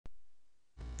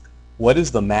What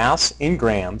is the mass in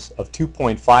grams of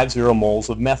 2.50 moles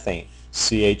of methane,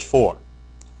 CH4? Well,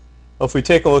 if we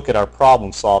take a look at our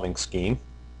problem solving scheme,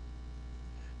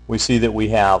 we see that we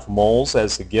have moles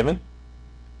as the given.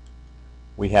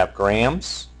 We have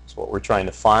grams, that's what we're trying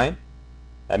to find.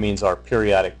 That means our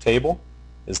periodic table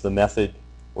is the method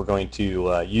we're going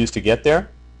to use to get there.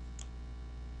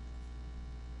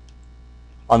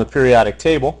 On the periodic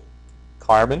table,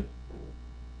 carbon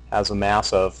has a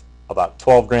mass of about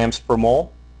 12 grams per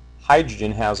mole.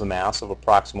 Hydrogen has a mass of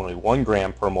approximately 1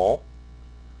 gram per mole.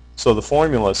 So the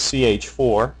formula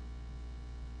CH4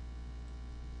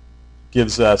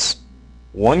 gives us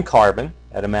 1 carbon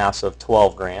at a mass of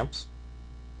 12 grams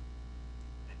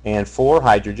and 4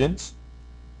 hydrogens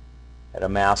at a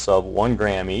mass of 1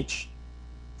 gram each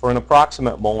for an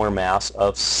approximate molar mass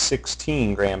of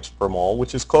 16 grams per mole,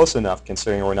 which is close enough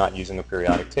considering we're not using a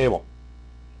periodic table.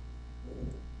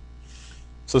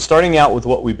 So starting out with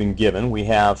what we've been given, we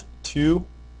have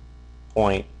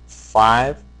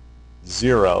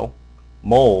 2.50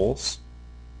 moles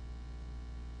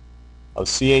of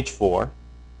CH4.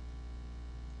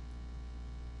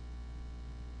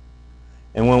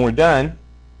 And when we're done,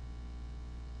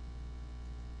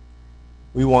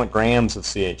 we want grams of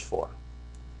CH4.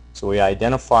 So we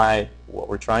identify what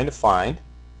we're trying to find.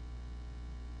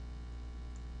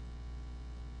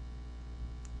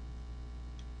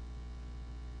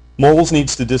 Moles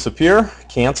needs to disappear,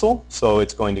 cancel, so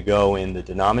it's going to go in the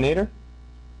denominator.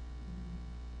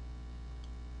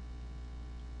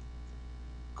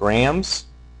 Grams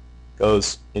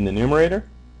goes in the numerator.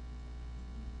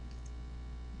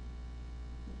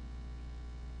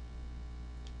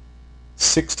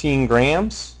 "16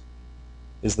 grams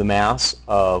is the mass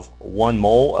of 1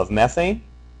 mole of methane.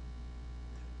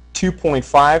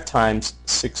 2.5 times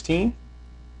 16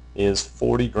 is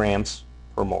 40 grams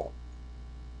per mole.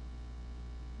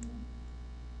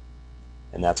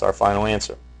 And that's our final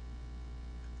answer.